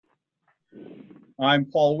I'm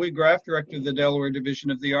Paul Weagraff, Director of the Delaware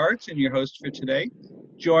Division of the Arts, and your host for today.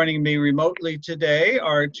 Joining me remotely today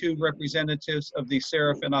are two representatives of the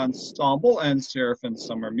Serafin Ensemble and Serafin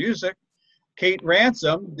Summer Music, Kate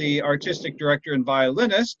Ransom, the Artistic Director and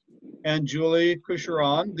violinist, and Julie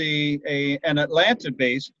Coucheron, an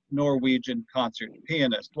Atlanta-based Norwegian concert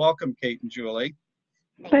pianist. Welcome, Kate and Julie.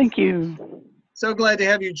 Thank you. So glad to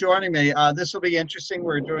have you joining me. This will be interesting.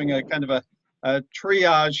 We're doing a kind of a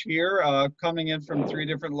triage here, coming in from three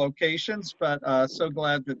different locations, but so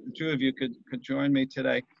glad that the two of you could join me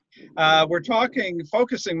today. We're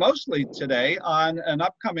focusing mostly today on an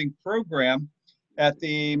upcoming program at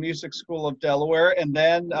the Music School of Delaware, and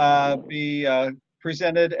then be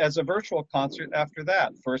presented as a virtual concert after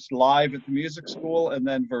that. First live at the Music School, and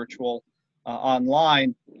then virtual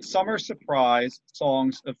online. Summer Surprise,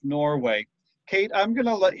 Songs of Norway. Kate, I'm going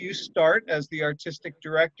to let you start as the artistic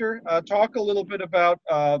director. Talk a little bit about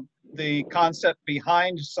the concept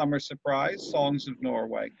behind Summer Surprise, Songs of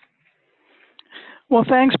Norway. Well,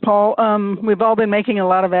 thanks, Paul. We've all been making a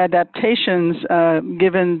lot of adaptations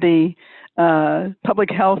given the public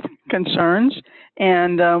health concerns,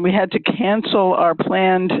 and we had to cancel our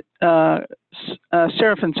planned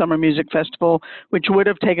Serafin Summer Music Festival, which would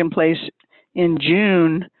have taken place in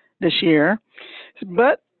June this year.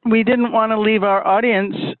 But we didn't want to leave our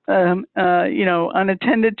audience,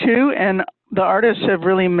 unattended to, and the artists have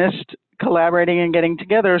really missed collaborating and getting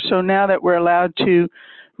together. So now that we're allowed to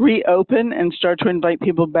reopen and start to invite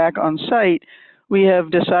people back on site, we have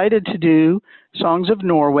decided to do Songs of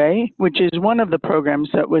Norway, which is one of the programs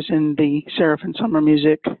that was in the Serafin Summer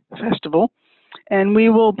Music Festival. And we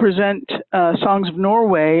will present Songs of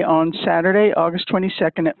Norway on Saturday, August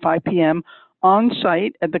 22nd at 5 p.m. on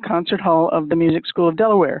site at the Concert Hall of the Music School of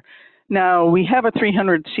Delaware. Now, we have a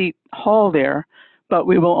 300-seat hall there, but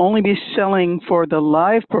we will only be selling for the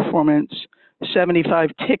live performance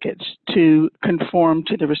 75 tickets to conform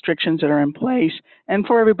to the restrictions that are in place and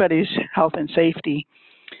for everybody's health and safety.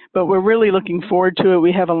 But we're really looking forward to it.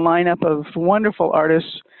 We have a lineup of wonderful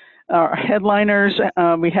artists. Our headliners,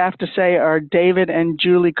 we have to say, are David and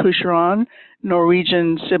Julie Coucheron,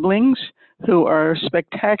 Norwegian siblings, who are a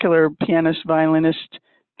spectacular pianist-violinist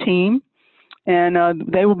team. And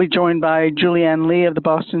they will be joined by Julianne Lee of the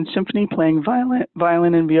Boston Symphony playing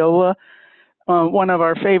violin and viola. One of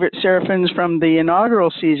our favorite Serafins from the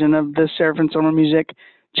inaugural season of the Serafin Summer Music,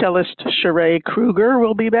 cellist Sheree Kruger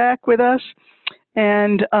will be back with us.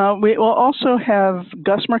 And we will also have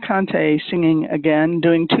Gus Mercante singing again,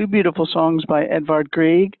 doing two beautiful songs by Edvard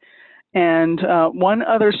Grieg, and one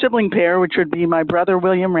other sibling pair, which would be my brother,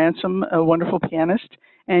 William Ransom, a wonderful pianist,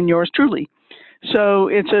 and yours truly. So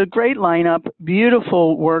it's a great lineup,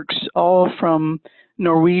 beautiful works, all from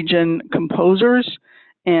Norwegian composers.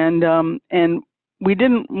 And we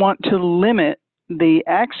didn't want to limit the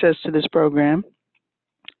access to this program,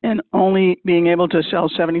 and only being able to sell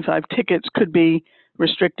 75 tickets could be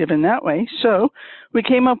restrictive in that way. So we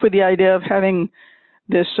came up with the idea of having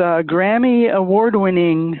this Grammy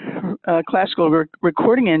award-winning classical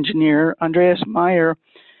recording engineer, Andreas Meyer,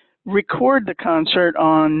 record the concert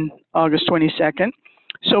on August 22nd.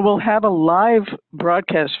 So we'll have a live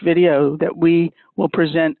broadcast video that we will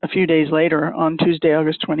present a few days later on Tuesday,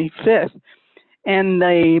 August 25th. And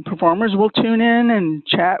the performers will tune in and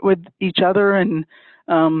chat with each other and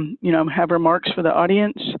have remarks for the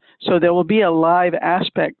audience. So there will be a live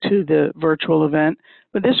aspect to the virtual event.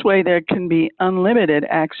 But this way, there can be unlimited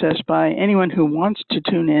access by anyone who wants to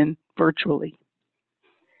tune in virtually.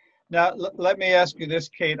 Now, let me ask you this,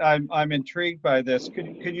 Kate. I'm intrigued by this.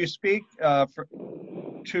 Could you speak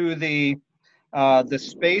to the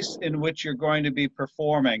space in which you're going to be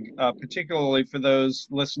performing, particularly for those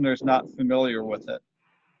listeners not familiar with it?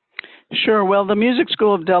 Sure. Well, the Music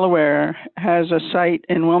School of Delaware has a site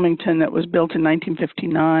in Wilmington that was built in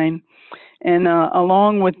 1959, and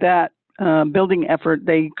along with that building effort,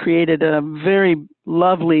 they created a very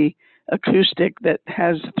lovely acoustic that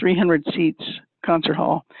has 300 seats concert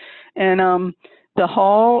hall. And the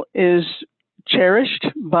hall is cherished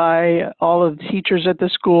by all of the teachers at the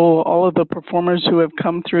school, all of the performers who have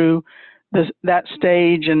come through that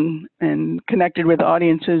stage and connected with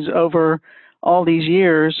audiences over all these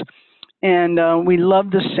years. And we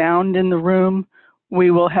love the sound in the room.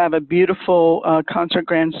 We will have a beautiful concert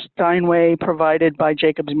grand Steinway provided by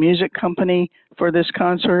Jacobs Music Company for this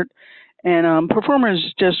concert. And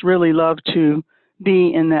performers just really love to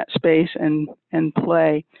be in that space and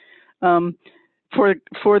play.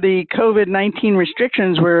 For the COVID-19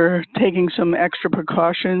 restrictions, we're taking some extra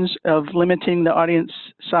precautions of limiting the audience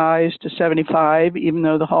size to 75, even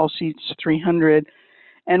though the hall seats 300.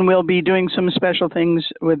 And we'll be doing some special things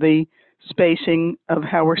with the spacing of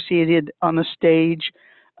how we're seated on the stage.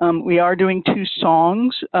 We are doing 2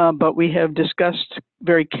 songs, but we have discussed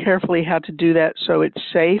very carefully how to do that so it's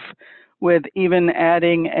safe, with even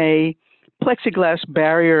adding a plexiglass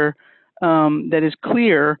barrier that is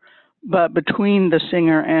clear, but between the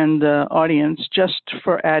singer and the audience, just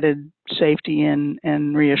for added safety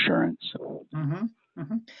and reassurance. Mm-hmm.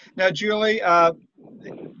 Mm-hmm. Now, Julie,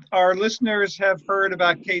 our listeners have heard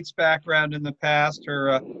about Kate's background in the past,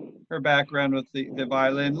 her background with the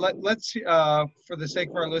violin. Let's, for the sake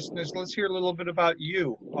of our listeners, let's hear a little bit about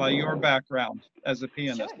you, your background as a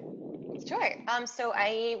pianist. Sure. So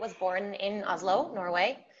I was born in Oslo,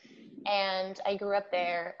 Norway, and I grew up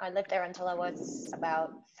there. I lived there until I was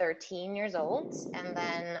about 13 years old, and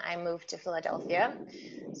then I moved to Philadelphia.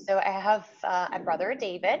 So I have a brother,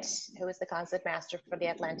 David, who is the concertmaster for the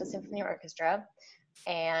Atlanta Symphony Orchestra,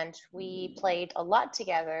 and we played a lot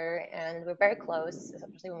together, and we're very close,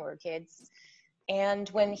 especially when we were kids. And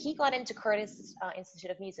when he got into Curtis Institute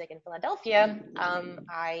of Music in Philadelphia,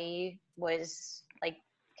 I was like,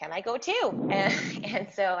 can I go too? And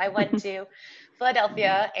so I went to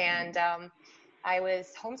Philadelphia, and I was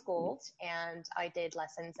homeschooled, and I did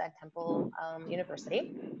lessons at Temple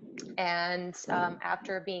University. And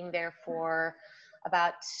after being there for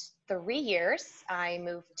about 3 years, I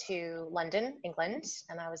moved to London, England,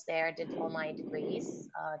 and I was there, did all my degrees,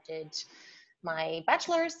 did my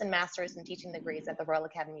bachelor's and master's in teaching degrees at the Royal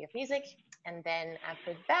Academy of Music. And then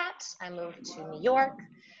after that, I moved to New York.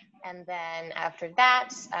 And then after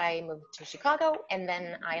that, I moved to Chicago, and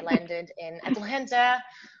then I landed in Atlanta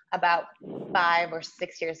about 5 or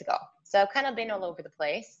 6 years ago. So I've kind of been all over the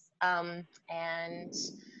place.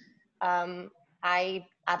 I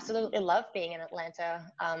absolutely love being in Atlanta.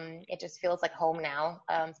 It just feels like home now,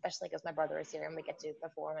 especially because my brother is here and we get to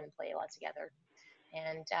perform and play a lot together.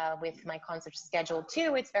 And with my concert schedule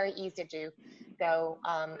too, it's very easy to go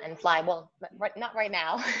and fly. Well, not right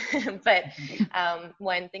now, but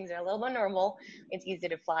when things are a little more normal, it's easy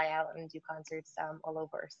to fly out and do concerts all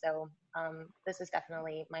over. So this is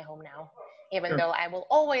definitely my home now, even though I will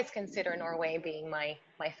always consider Norway being my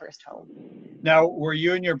first home. Now, were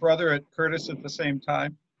you and your brother at Curtis at the same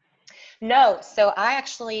time? No, so I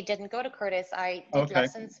actually didn't go to Curtis. I did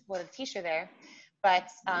lessons with a teacher there.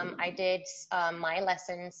 But I did my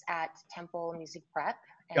lessons at Temple Music Prep,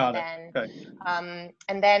 and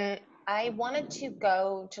then I wanted to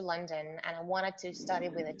go to London, and I wanted to study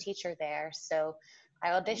with a teacher there. So I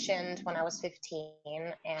auditioned when I was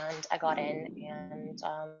 15, and I got in, and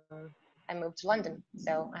I moved to London.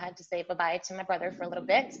 So I had to say bye-bye to my brother for a little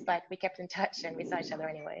bit, but we kept in touch and we saw each other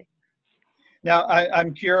anyways. Now,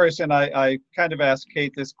 I'm curious, and I kind of asked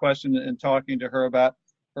Kate this question in talking to her about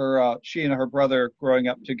she and her brother growing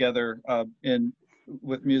up together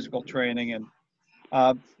with musical training. And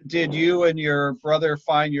did you and your brother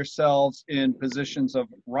find yourselves in positions of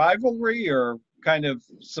rivalry or kind of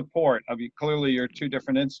support? I mean, clearly you're 2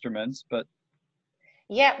 different instruments, but.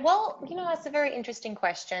 Yeah, well, that's a very interesting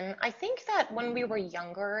question. I think that when we were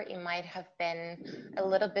younger, it might have been a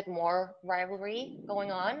little bit more rivalry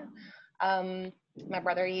going on. My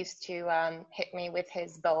brother used to hit me with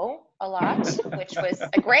his bow a lot, which was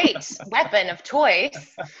a great weapon of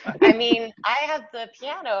choice. I mean, I have the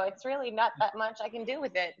piano. It's really not that much I can do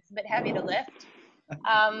with it. It's a bit heavy to lift.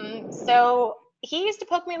 So he used to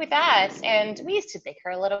poke me with that, and we used to bicker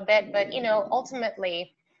a little bit. But,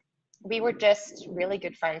 ultimately, we were just really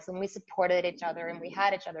good friends, and we supported each other, and we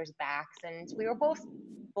had each other's backs. And we were both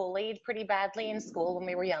bullied pretty badly in school when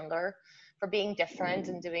we were younger for being different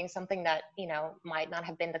and doing something that, might not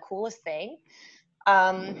have been the coolest thing.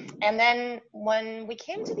 And then when we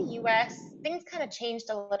came to the US, things kind of changed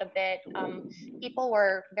a little bit. People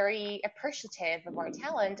were very appreciative of our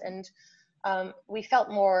talent, and we felt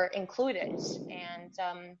more included.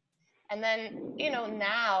 And then,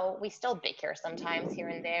 now we still bicker sometimes here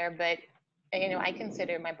and there, but, I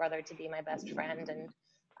consider my brother to be my best friend, and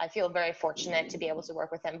I feel very fortunate to be able to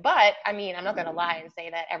work with him. But I mean, I'm not going to lie and say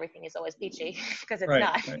that everything is always peachy, because it's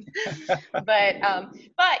not. Right. But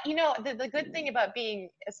the good thing about being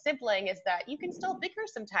a sibling is that you can still bicker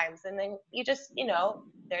sometimes, and then you just,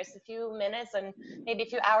 there's a few minutes and maybe a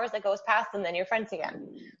few hours that goes past, and then you're friends again.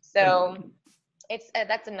 So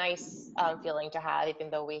that's a nice feeling to have, even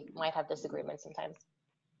though we might have disagreements sometimes.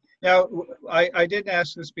 Now, I didn't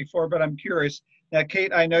ask this before, but I'm curious. Now,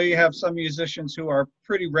 Kate, I know you have some musicians who are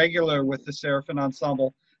pretty regular with the Serafin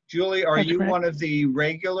Ensemble. Julie, are you one of the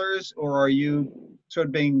regulars, or are you sort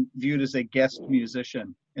of being viewed as a guest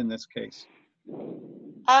musician in this case?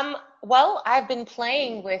 Well, I've been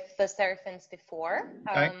playing with the Serafins before.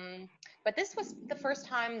 but this was the first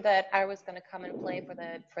time that I was going to come and play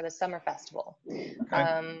for the summer festival.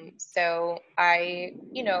 Okay. So I,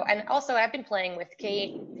 and also I've been playing with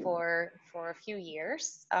Kate for a few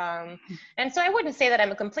years. And so I wouldn't say that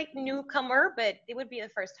I'm a complete newcomer, but it would be the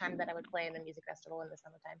first time that I would play in the music festival in the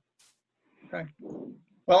summertime. Okay.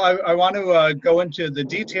 Well, I want to go into the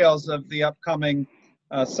details of the upcoming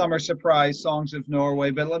Summer Surprise Songs of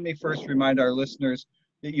Norway, but let me first remind our listeners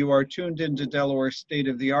that you are tuned into Delaware State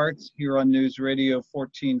of the Arts here on News Radio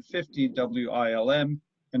 1450 WILM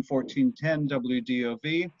and 1410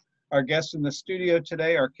 WDOV. Our guests in the studio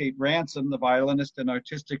today are Kate Ransom, the violinist and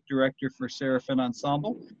artistic director for Serafin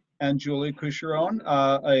Ensemble, and Julie Coucheron,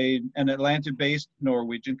 an Atlanta-based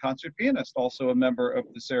Norwegian concert pianist, also a member of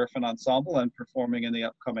the Serafin Ensemble and performing in the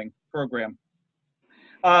upcoming program.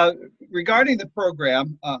 Regarding the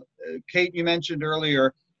program, Kate, you mentioned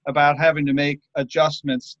earlier about having to make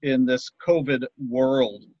adjustments in this COVID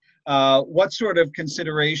world. What sort of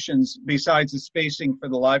considerations, besides the spacing for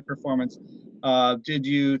the live performance, did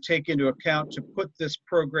you take into account to put this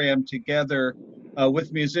program together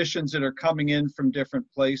with musicians that are coming in from different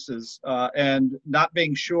places and not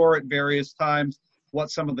being sure at various times what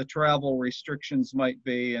some of the travel restrictions might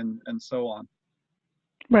be and so on?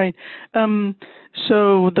 Right.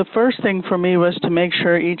 So the first thing for me was to make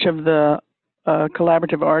sure each of the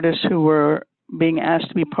collaborative artists who were being asked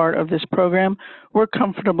to be part of this program were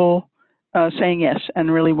comfortable saying yes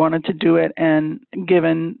and really wanted to do it, and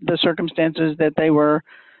given the circumstances that they were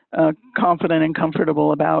confident and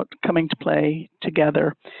comfortable about coming to play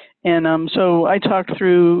together. And so I talked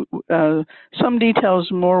through some details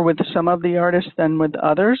more with some of the artists than with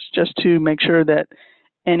others, just to make sure that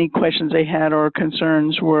any questions they had or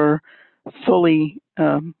concerns were fully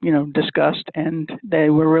discussed, and they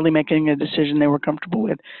were really making a decision they were comfortable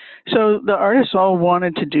with. So the artists all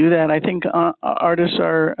wanted to do that. I think artists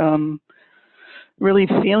are really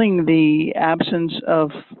feeling the absence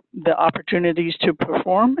of the opportunities to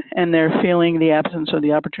perform, and they're feeling the absence of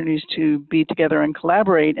the opportunities to be together and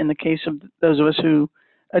collaborate in the case of those of us who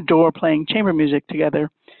adore playing chamber music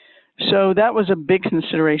together. So that was a big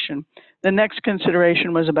consideration. The next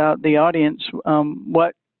consideration was about the audience.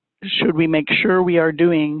 What should we make sure we are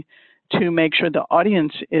doing to make sure the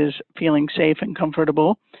audience is feeling safe and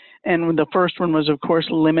comfortable? And the first one was, of course,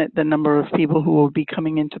 limit the number of people who will be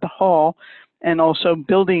coming into the hall, and also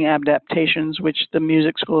building adaptations, which the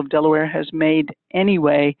Music School of Delaware has made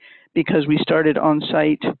anyway, because we started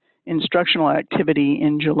on-site instructional activity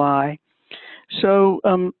in July. So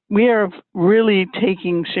we are really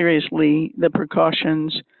taking seriously the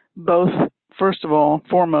precautions, both, first of all,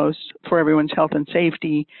 foremost, for everyone's health and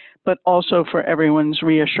safety, but also for everyone's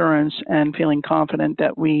reassurance and feeling confident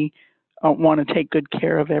that we want to take good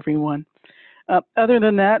care of everyone. Other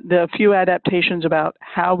than that, the few adaptations about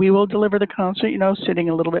how we will deliver the concert, sitting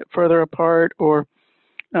a little bit further apart, or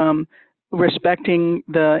respecting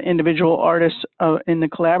the individual artists in the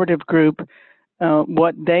collaborative group,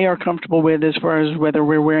 what they are comfortable with as far as whether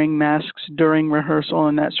we're wearing masks during rehearsal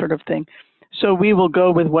and that sort of thing. So we will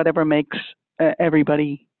go with whatever makes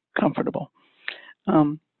everybody comfortable.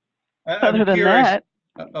 Other than that,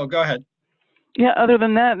 go ahead. Yeah, other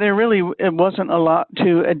than that, it wasn't a lot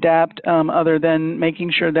to adapt, other than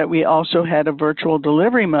making sure that we also had a virtual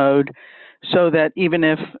delivery mode, so that even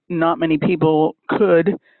if not many people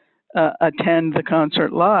could attend the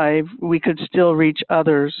concert live, we could still reach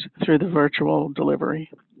others through the virtual delivery.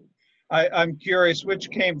 I'm curious, which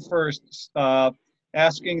came first,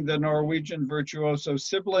 asking the Norwegian virtuoso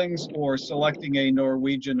siblings or selecting a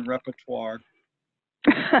Norwegian repertoire?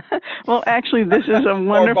 Well, actually, this is a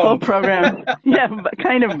wonderful program. Yeah,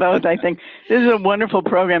 kind of both, I think. This is a wonderful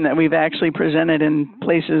program that we've actually presented in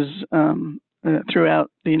places throughout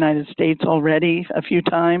the United States already a few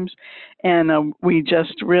times. And we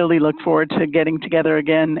just really look forward to getting together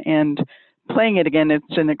again and playing it again.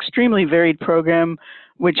 It's an extremely varied program,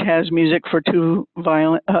 which has music for two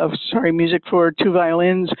violins,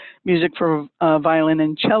 music for violin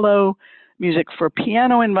and cello, music for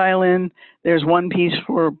piano and violin. There's one piece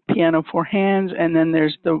for piano for hands, and then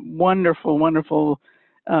there's the wonderful, wonderful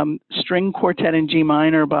string quartet in G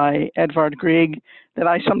minor by Edvard Grieg that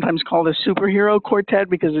I sometimes call the superhero quartet,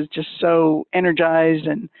 because it's just so energized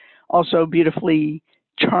and also beautifully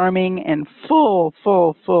charming and full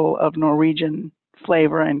of Norwegian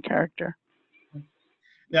flavor and character.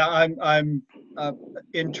 Now, I'm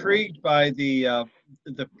intrigued by the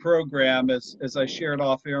program, as I shared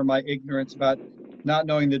off air my ignorance about not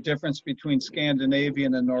knowing the difference between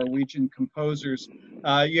Scandinavian and Norwegian composers.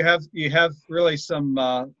 You have really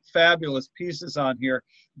some fabulous pieces on here.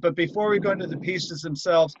 But before we go into the pieces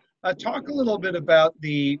themselves, Talk a little bit about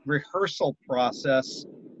the rehearsal process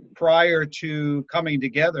prior to coming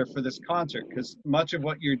together for this concert, because much of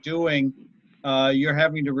what you're doing, you're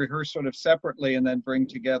having to rehearse sort of separately and then bring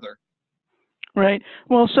together. Right.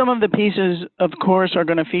 Well, some of the pieces, of course, are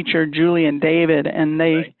going to feature Julie and David, and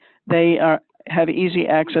they have easy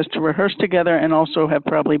access to rehearse together, and also have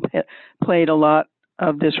probably played a lot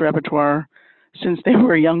of this repertoire since they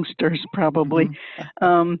were youngsters, probably.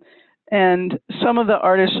 Mm-hmm. And some of the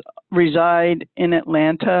artists reside in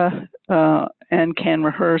Atlanta and can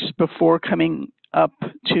rehearse before coming up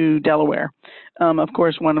to Delaware. Of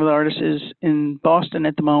course, one of the artists is in Boston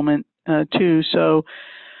at the moment, too. So,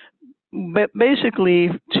 but basically,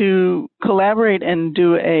 to collaborate and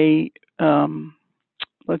do a,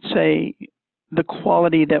 let's say, the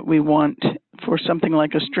quality that we want for something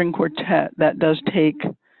like a string quartet, that does take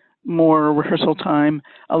more rehearsal time,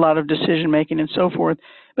 a lot of decision making, and so forth.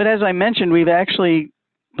 But as I mentioned, we've actually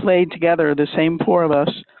played together, the same four of us,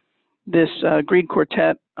 this Grieg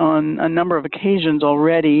quartet on a number of occasions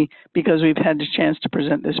already, because we've had the chance to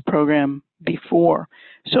present this program before.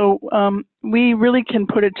 So we really can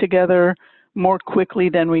put it together more quickly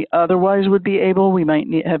than we otherwise would be able. We might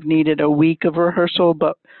have needed a week of rehearsal,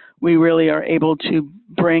 but we really are able to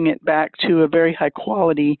bring it back to a very high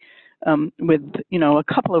quality with, a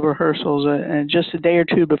couple of rehearsals just a day or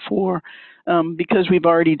two before, because we've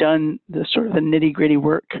already done the sort of the nitty-gritty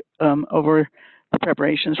work over the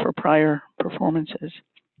preparations for prior performances.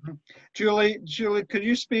 Julie, could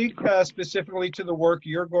you speak specifically to the work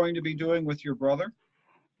you're going to be doing with your brother?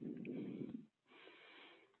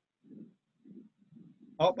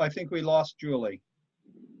 Oh, I think we lost Julie.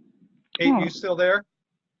 Kate, you still there?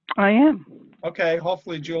 I am. Okay,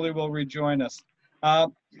 hopefully Julie will rejoin us.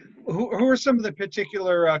 Who are some of the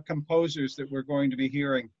particular composers that we're going to be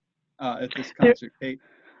hearing at this concert, Kate?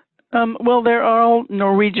 Well, they're all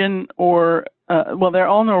Norwegian they're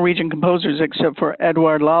all Norwegian composers except for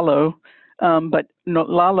Edvard Lalo. But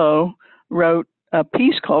Lalo wrote a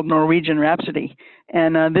piece called Norwegian Rhapsody.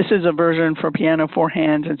 And this is a version for piano, four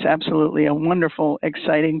hands. It's absolutely a wonderful,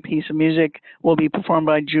 exciting piece of music. Will be performed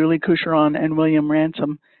by Julie Coucheron and William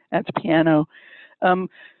Ransom at the piano.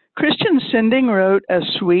 Christian Sinding wrote a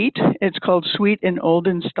suite. It's called Suite in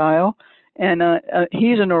Olden Style. And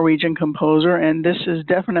he's a Norwegian composer, and this is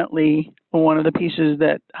definitely one of the pieces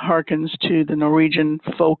that harkens to the Norwegian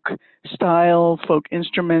folk style, folk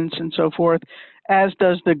instruments, and so forth, as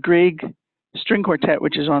does the Grieg string quartet,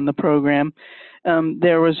 which is on the program.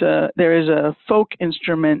 There is a folk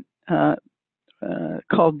instrument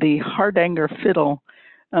called the Hardanger fiddle,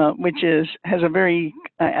 which has a very,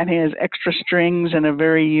 I think, has extra strings and a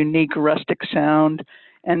very unique rustic sound.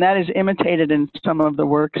 And that is imitated in some of the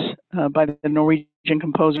works by the Norwegian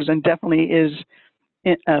composers, and definitely is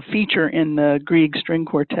a feature in the Grieg string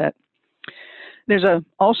quartet. There's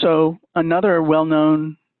also another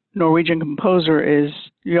well-known Norwegian composer is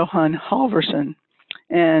Johan Halvorsen.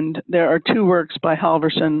 And there are two works by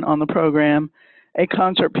Halvorsen on the program, a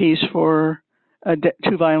concert piece for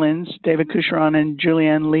two violins, David Coucheron and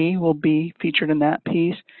Julianne Lee will be featured in that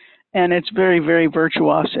piece. And it's very, very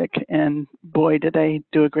virtuosic, and boy, did they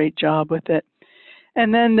do a great job with it.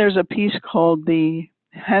 And then there's a piece called the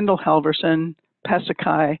Handel Halvorsen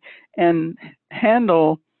Passakai, and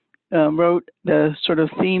Handel wrote the sort of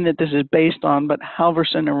theme that this is based on, but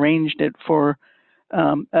Halvorsen arranged it for,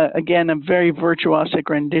 again, a very virtuosic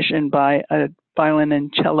rendition by a violin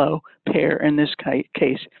and cello pair in this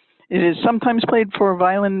case. It is sometimes played for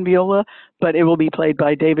violin and viola, but it will be played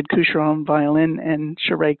by David Coucheron violin and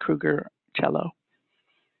Sheree Kruger cello.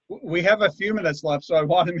 We have a few minutes left, so I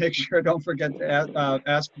want to make sure I don't forget to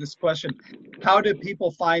ask this question. How do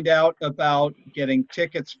people find out about getting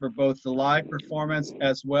tickets for both the live performance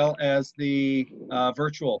as well as the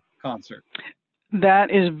virtual concert?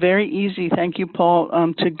 That is very easy. Thank you, Paul.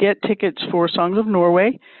 To get tickets for Songs of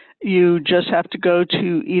Norway, you just have to go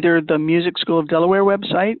to either the Music School of Delaware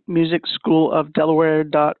website,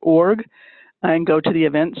 musicschoolofdelaware.org, and go to the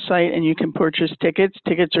events site, and you can purchase tickets.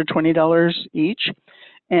 Tickets are $20 each.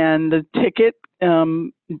 And the ticket,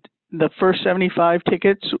 the first 75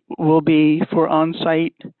 tickets will be for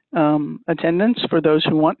on-site attendance for those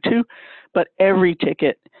who want to, but every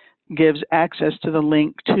ticket gives access to the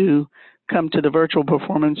link to come to the virtual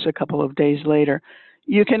performance a couple of days later.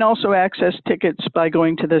 You can also access tickets by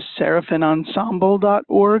going to the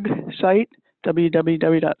SerafinEnsemble.org site,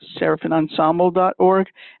 www.seraphinensemble.org,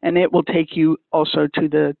 and it will take you also to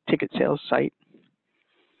the ticket sales site.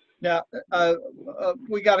 Now,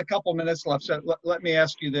 we got a couple minutes left, so let me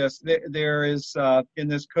ask you this. There is, in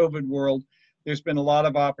this COVID world, there's been a lot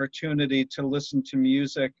of opportunity to listen to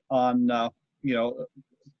music on,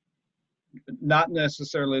 not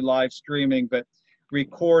necessarily live streaming, but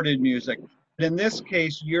recorded music. In this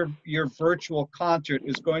case, your virtual concert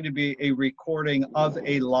is going to be a recording of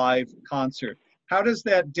a live concert. How does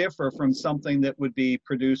that differ from something that would be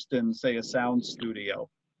produced in, say, a sound studio?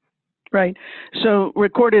 Right. So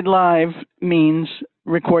recorded live means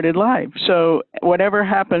recorded live. So whatever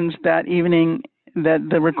happens that evening that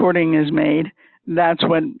the recording is made, that's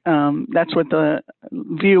what the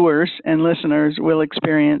viewers and listeners will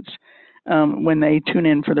experience when they tune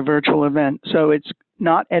in for the virtual event. So it's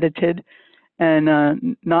not edited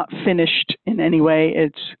and not finished in any way.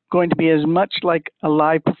 It's going to be as much like a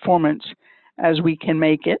live performance as we can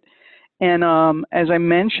make it. And as I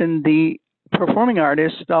mentioned, the performing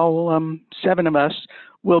artists, all 7 of us,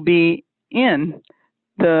 will be in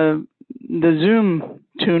the Zoom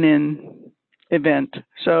tune-in event.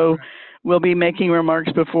 So we'll be making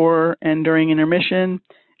remarks before and during intermission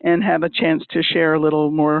and have a chance to share a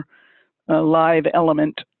little more live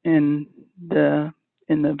element in the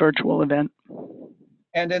virtual event.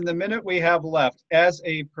 And in the minute we have left, as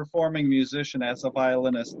a performing musician, as a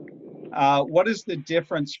violinist, what is the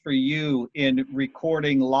difference for you in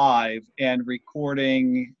recording live and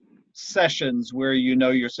recording sessions where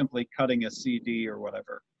you're simply cutting a CD or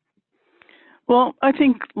whatever? Well, I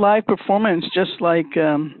think live performance, just like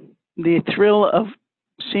the thrill of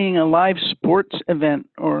seeing a live sports event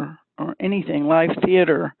or anything, live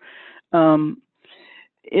theater,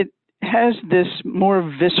 it has this more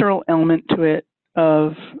visceral element to it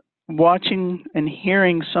of watching and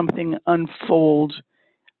hearing something unfold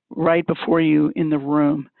right before you in the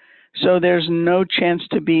room. So there's no chance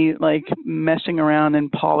to be like messing around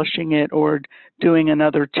and polishing it or doing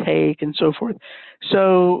another take and so forth.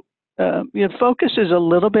 So focus is a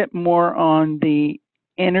little bit more on the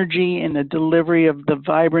energy and the delivery of the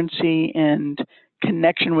vibrancy and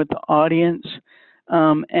connection with the audience.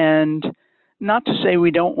 And not to say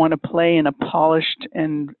we don't want to play in a polished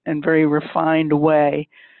and very refined way,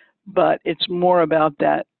 but it's more about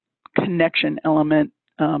that connection element,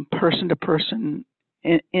 person to person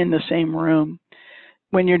in the same room.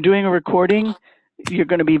 When you're doing a recording, you're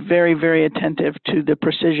going to be very, very attentive to the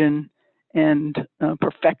precision and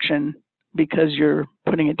perfection because you're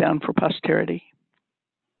putting it down for posterity.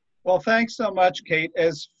 Well, thanks so much, Kate.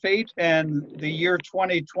 As fate and the year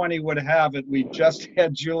 2020 would have it, we just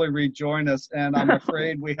had Julie rejoin us, and I'm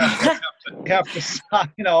afraid we have to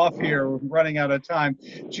sign off here. We're running out of time.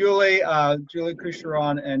 Julie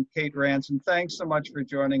Coucheron and Kate Ransom, thanks so much for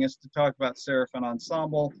joining us to talk about Serafin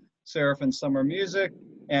Ensemble, Serafin Summer Music,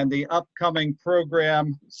 and the upcoming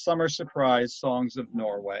program, Summer Surprise Songs of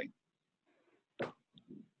Norway.